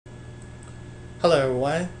Hello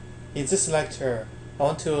everyone. In this lecture, I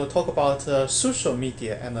want to talk about social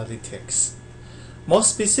media analytics. More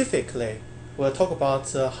specifically, we'll talk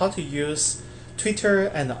about how to use Twitter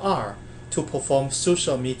and R to perform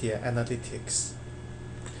social media analytics.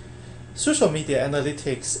 Social media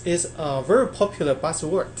analytics is a very popular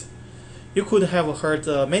buzzword. You could have heard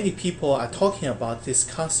many people are talking about this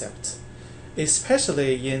concept,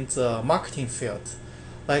 especially in the marketing field,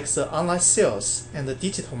 like the online sales and the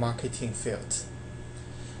digital marketing field.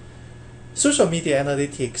 Social media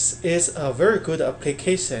analytics is a very good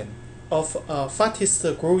application of a fastest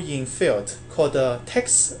growing field called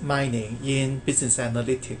text mining in business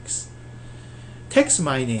analytics. Text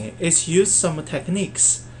mining is used some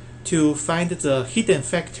techniques to find the hidden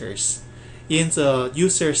factors in the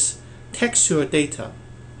user's textual data.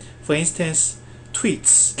 For instance,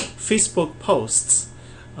 tweets, Facebook posts,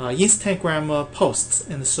 Instagram posts,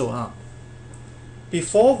 and so on.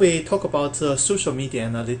 Before we talk about social media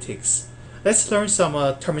analytics, let's learn some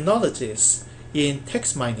terminologies in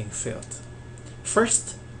text mining field.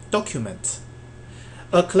 First, document.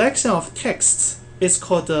 A collection of texts is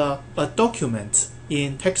called a document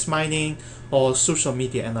in text mining or social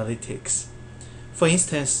media analytics. For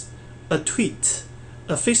instance, a tweet,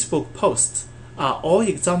 a Facebook post are all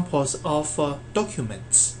examples of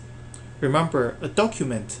documents. Remember, a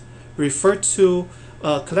document refers to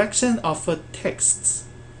a collection of texts.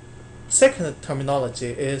 Second terminology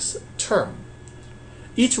is term.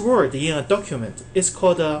 Each word in a document is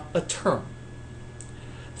called a term.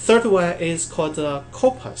 Third one is called a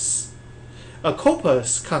corpus. A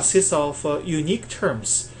corpus consists of unique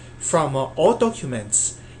terms from all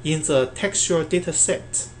documents in the textual data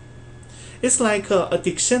set. It's like a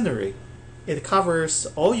dictionary. It covers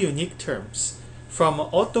all unique terms from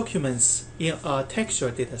all documents in a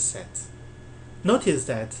textual data set. Notice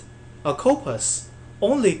that a corpus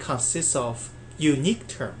only consists of unique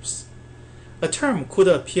terms. A term could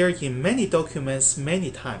appear in many documents many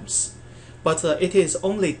times, but it is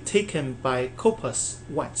only taken by corpus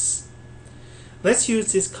once. Let's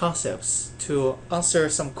use these concepts to answer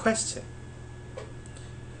some questions.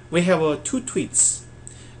 We have two tweets.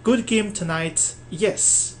 Good game tonight,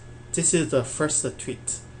 yes. This is the first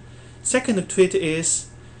tweet. Second tweet is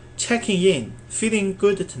checking in, feeling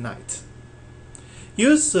good tonight.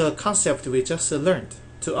 Use the concept we just learned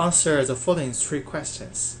to answer the following three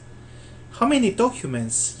questions. How many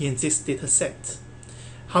documents in this data set?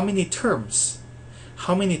 How many terms?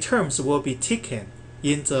 How many terms will be taken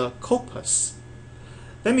in the corpus?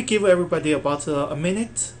 Let me give everybody about a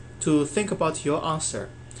minute to think about your answer,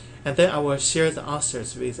 and then I will share the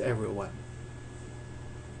answers with everyone.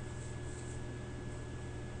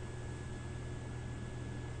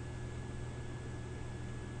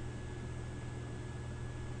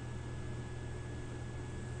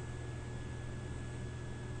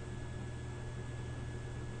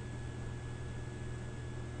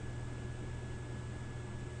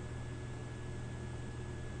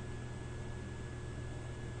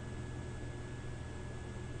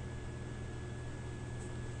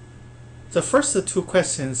 The first two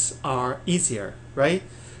questions are easier, right?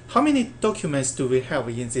 How many documents do we have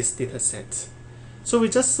in this data set? So we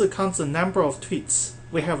just count the number of tweets.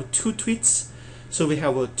 We have two tweets, so we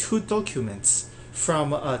have two documents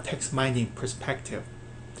from a text mining perspective.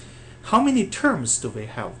 How many terms do we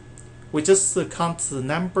have? We just count the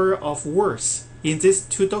number of words in these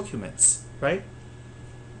two documents, right?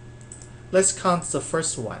 Let's count the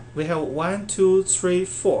first one. We have 1, 2, 3,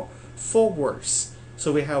 4. 4 words.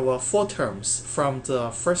 So we have 4 terms from the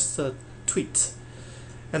first tweet.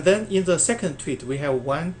 And then in the second tweet, we have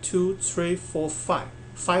 1, 2, 3, 4, 5.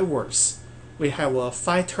 5 words. We have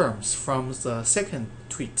 5 terms from the second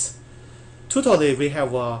tweet. Totally, we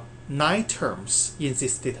have 9 terms in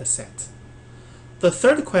this data set. The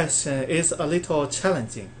third question is a little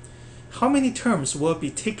challenging. How many terms will be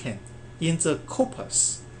taken in the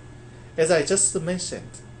corpus? As I just mentioned,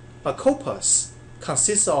 a corpus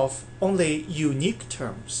consists of only unique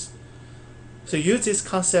terms. So use this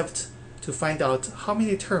concept to find out how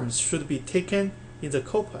many terms should be taken in the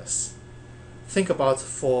corpus. Think about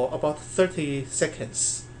for about 30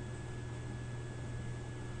 seconds.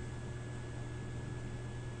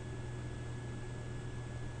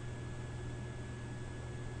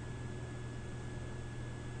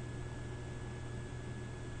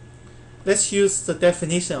 Let's use the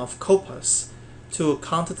definition of corpus to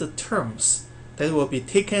count the terms that will be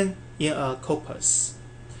taken in a corpus.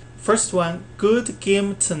 First one, good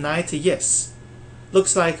game tonight, yes.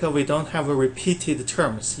 Looks like we don't have repeated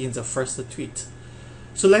terms in the first tweet.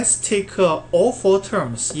 So let's take all 4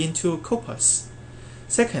 terms into corpus.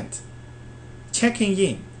 Second, checking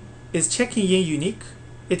in. Is checking in unique?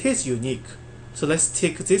 It is unique. So let's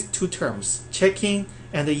take these two terms, checking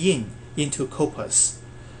and in, into corpus.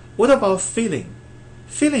 What about feeling?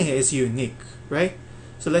 Feeling is unique, right?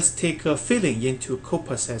 So let's take feeling into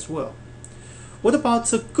corpus as well. What about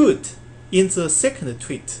the good in the second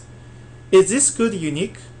tweet? Is this good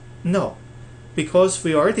unique? No, because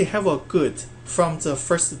we already have a good from the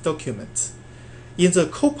first document. In the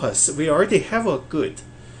corpus, we already have a good,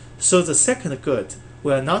 so the second good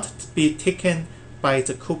will not be taken by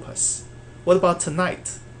the corpus. What about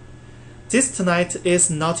tonight? This tonight is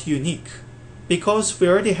not unique, because we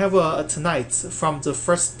already have a tonight from the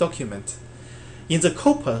first document. In the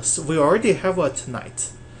corpus, we already have a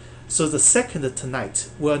tonight, so the second tonight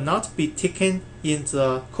will not be taken in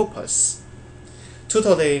the corpus.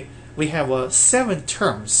 Totally, we have 7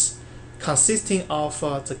 terms consisting of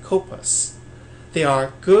the corpus. They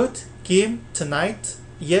are good, game, tonight,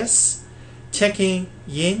 yes, checking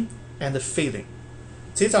in, and feeling.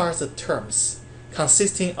 These are the terms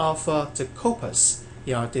consisting of the corpus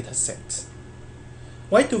in our dataset.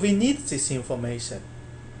 Why do we need this information?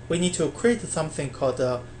 We need to create something called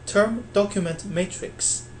a term document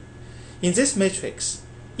matrix. In this matrix,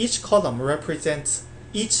 each column represents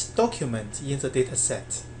each document in the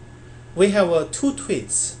dataset. We have 2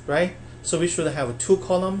 tweets, right? So we should have 2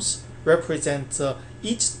 columns represent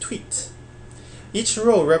each tweet. Each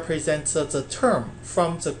row represents the term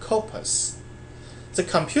from the corpus. The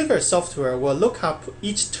computer software will look up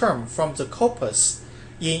each term from the corpus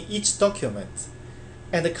in each document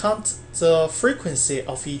and count the frequency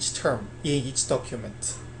of each term in each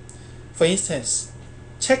document. For instance,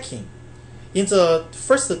 checking. In the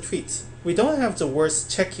first tweet, we don't have the words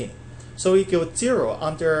checking, so we give 0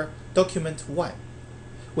 under document 1.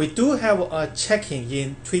 We do have a checking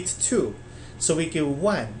in tweet 2, so we give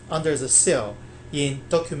 1 under the cell in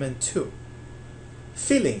document 2.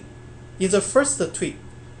 Feeling. In the first tweet,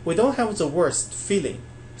 we don't have the words feeling,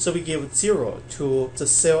 so we give 0 to the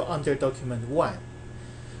cell under document 1.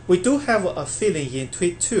 We do have a feeling in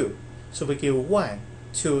tweet 2, so we give 1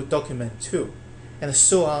 to document 2, and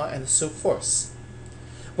so on and so forth.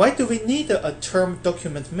 Why do we need a term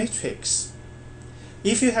document matrix?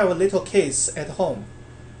 If you have a little kids at home,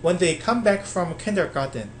 when they come back from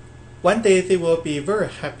kindergarten, one day they will be very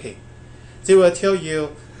happy. They will tell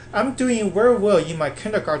you, I'm doing very well in my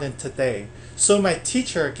kindergarten today, so my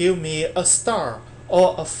teacher gave me a star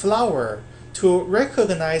or a flower to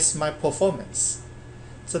recognize my performance.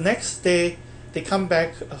 The next day, they come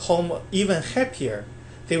back home even happier.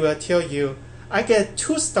 They will tell you, I get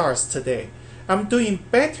 2 stars today. I'm doing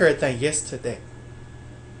better than yesterday.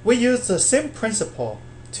 We use the same principle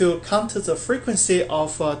to count the frequency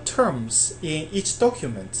of terms in each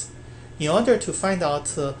document in order to find out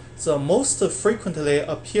the most frequently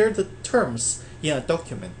appeared terms in a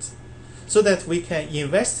document, so that we can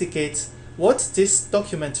investigate what this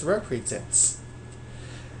document represents.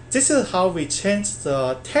 This is how we change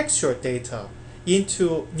the textual data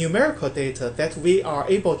into numerical data that we are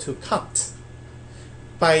able to count.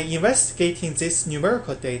 By investigating this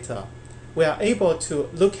numerical data, we are able to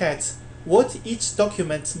look at what each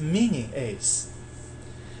document's meaning is.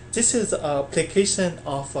 This is the application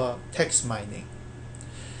of text mining.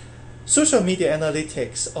 Social media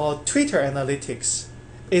analytics or Twitter analytics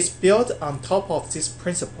is built on top of this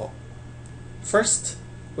principle. First,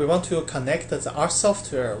 we want to connect our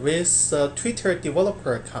software with the Twitter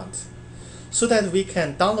developer account so that we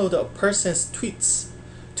can download a person's tweets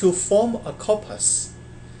to form a corpus.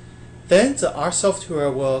 Then our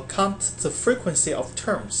software will count the frequency of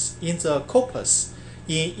terms in the corpus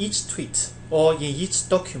in each tweet or in each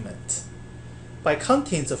document. By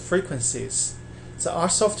counting the frequencies, our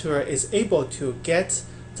software is able to get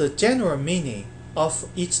the general meaning of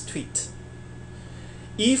each tweet.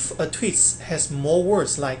 If a tweet has more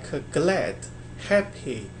words like glad,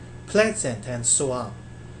 happy, pleasant, and so on,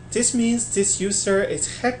 this means this user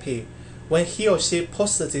is happy when he or she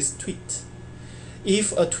posts this tweet.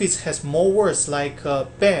 If a tweet has more words like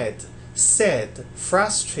bad, sad,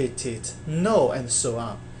 frustrated, no, and so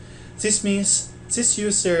on, this means this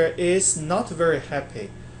user is not very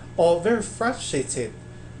happy or very frustrated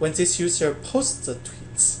when this user posts the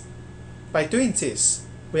tweets. By doing this,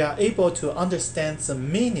 we are able to understand the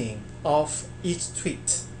meaning of each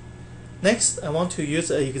tweet. Next, I want to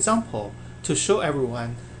use an example to show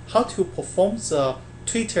everyone how to perform the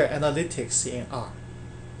Twitter analytics in R.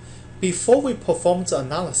 Before we perform the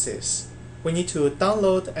analysis, we need to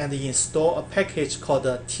download and install a package called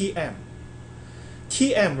TM.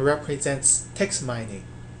 TM represents text mining.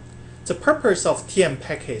 The purpose of TM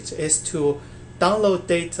package is to download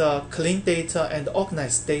data, clean data, and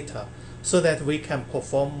organize data so that we can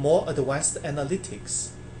perform more advanced analytics.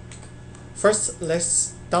 First,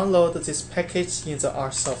 let's download this package in the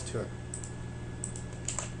R software.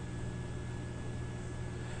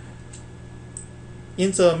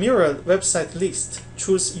 In the mirror website list,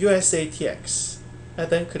 choose USATX and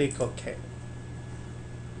then click OK.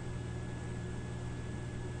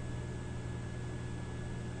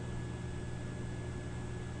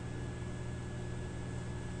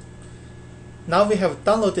 Now we have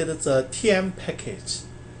downloaded the TM package.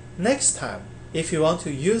 Next time, if you want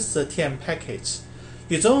to use the TM package,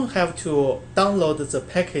 you don't have to download the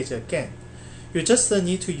package again. You just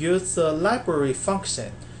need to use the library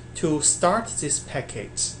function to start this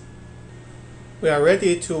package. We are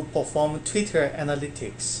ready to perform Twitter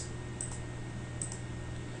analytics.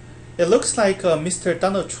 It looks like Mr.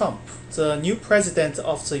 Donald Trump, the new president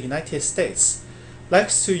of the United States,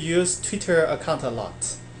 likes to use Twitter account a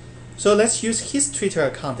lot. So let's use his Twitter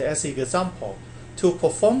account as an example to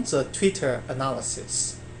perform the Twitter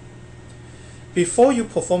analysis. Before you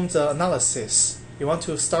perform the analysis, you want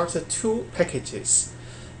to start two packages.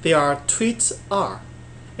 They are tweetr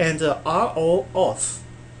and ROAuth.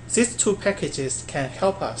 These two packages can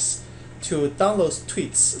help us to download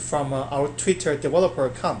tweets from our Twitter developer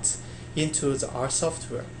account into the R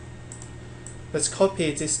software. Let's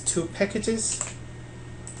copy these two packages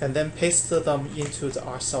and then paste them into the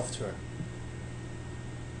R software.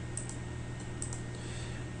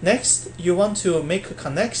 Next, you want to make a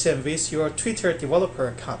connection with your Twitter developer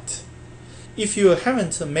account. If you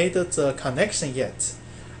haven't made the connection yet,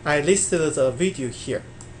 I listed the video here.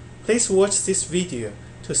 Please watch this video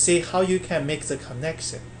to see how you can make the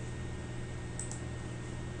connection.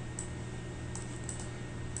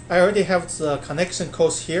 I already have the connection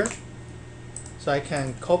codes here, so I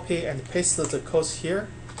can copy and paste the codes here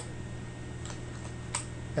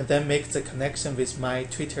and then make the connection with my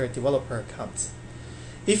Twitter developer account.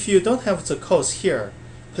 If you don't have the codes here,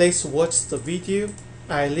 please watch the video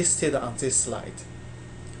I listed on this slide.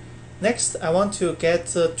 Next, I want to get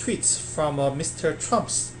tweets from Mr.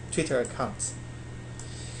 Trump's Twitter account.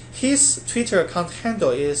 His Twitter account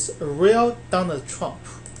handle is real Donald Trump.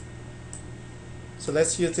 So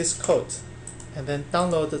let's use this code and then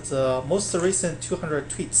download the most recent 200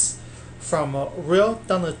 tweets from real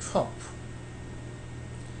Donald Trump.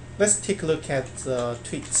 Let's take a look at the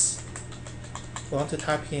tweets. We want to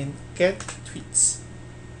type in get tweets.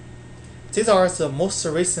 These are the most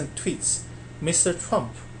recent tweets Mr.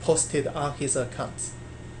 Trump posted on his account.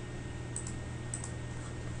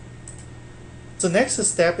 The next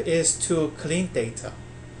step is to clean data.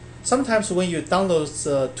 Sometimes when you download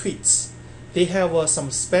the tweets, they have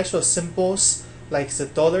some special symbols like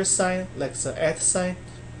the $sign, like the @ sign.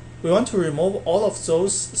 We want to remove all of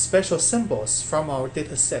those special symbols from our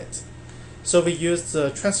data set. So we use the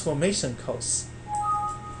transformation codes.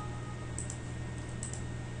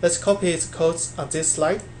 Let's copy the codes on this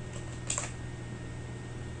slide.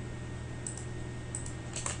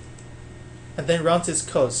 And then run these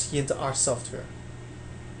codes in the R software.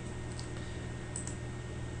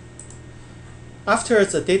 After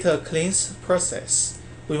the data cleans process,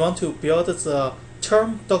 we want to build the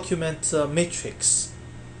term document matrix.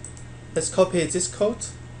 Let's copy this code.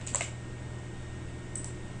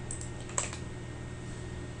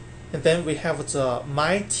 And then we have the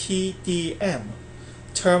myTDM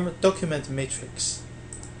term document matrix.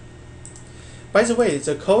 By the way,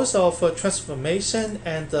 the codes of transformation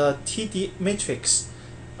and the TD matrix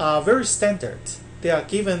are very standard. They are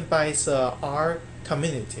given by the R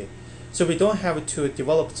community, so we don't have to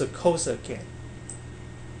develop the codes again.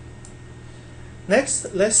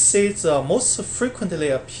 Next, let's see the most frequently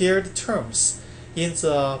appeared terms in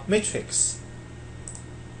the matrix.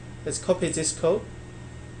 Let's copy this code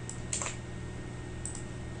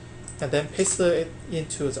and then paste it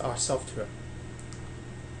into the R software.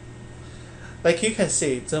 Like you can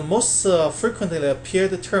see, the most frequently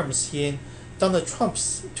appeared terms in Donald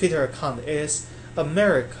Trump's Twitter account is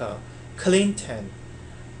America, Clinton,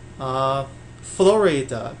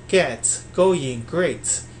 Florida, get, going,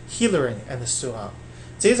 great, Hillary, and so on.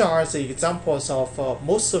 These are the examples of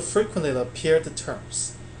most frequently appeared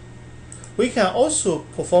terms. We can also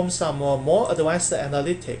perform some more advanced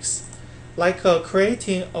analytics, like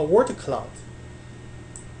creating a word cloud.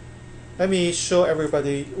 Let me show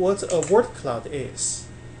everybody what a word cloud is.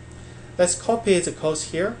 Let's copy the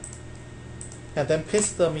codes here and then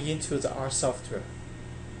paste them into the R software.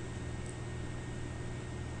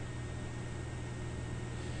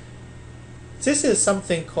 This is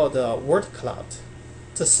something called a word cloud.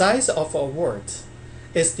 The size of a word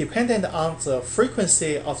is dependent on the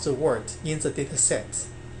frequency of the word in the dataset.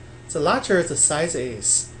 The larger the size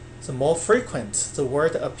is, the more frequent the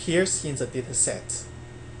word appears in the dataset.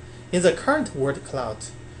 In the current word cloud,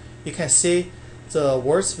 you can see the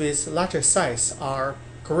words with larger size are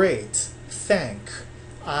great, thank,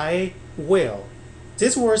 I will.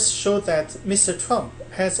 These words show that Mr. Trump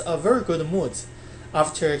has a very good mood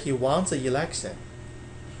after he won the election.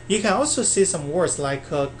 You can also see some words like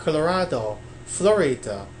Colorado,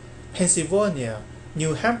 Florida, Pennsylvania,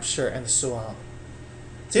 New Hampshire, and so on.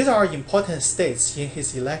 These are important states in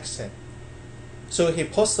his election. So he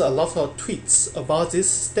posted a lot of tweets about these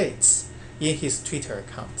states in his Twitter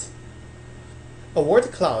account. A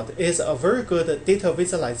word cloud is a very good data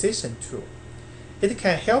visualization tool. It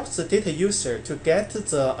can help the data user to get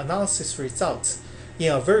the analysis results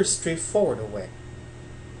in a very straightforward way.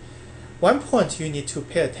 One point you need to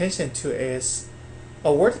pay attention to is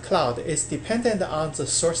a word cloud is dependent on the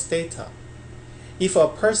source data. If a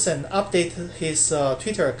person updates his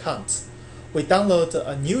Twitter account, we download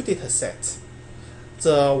a new dataset.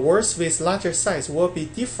 The words with larger size will be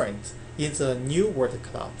different in the new word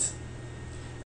cloud.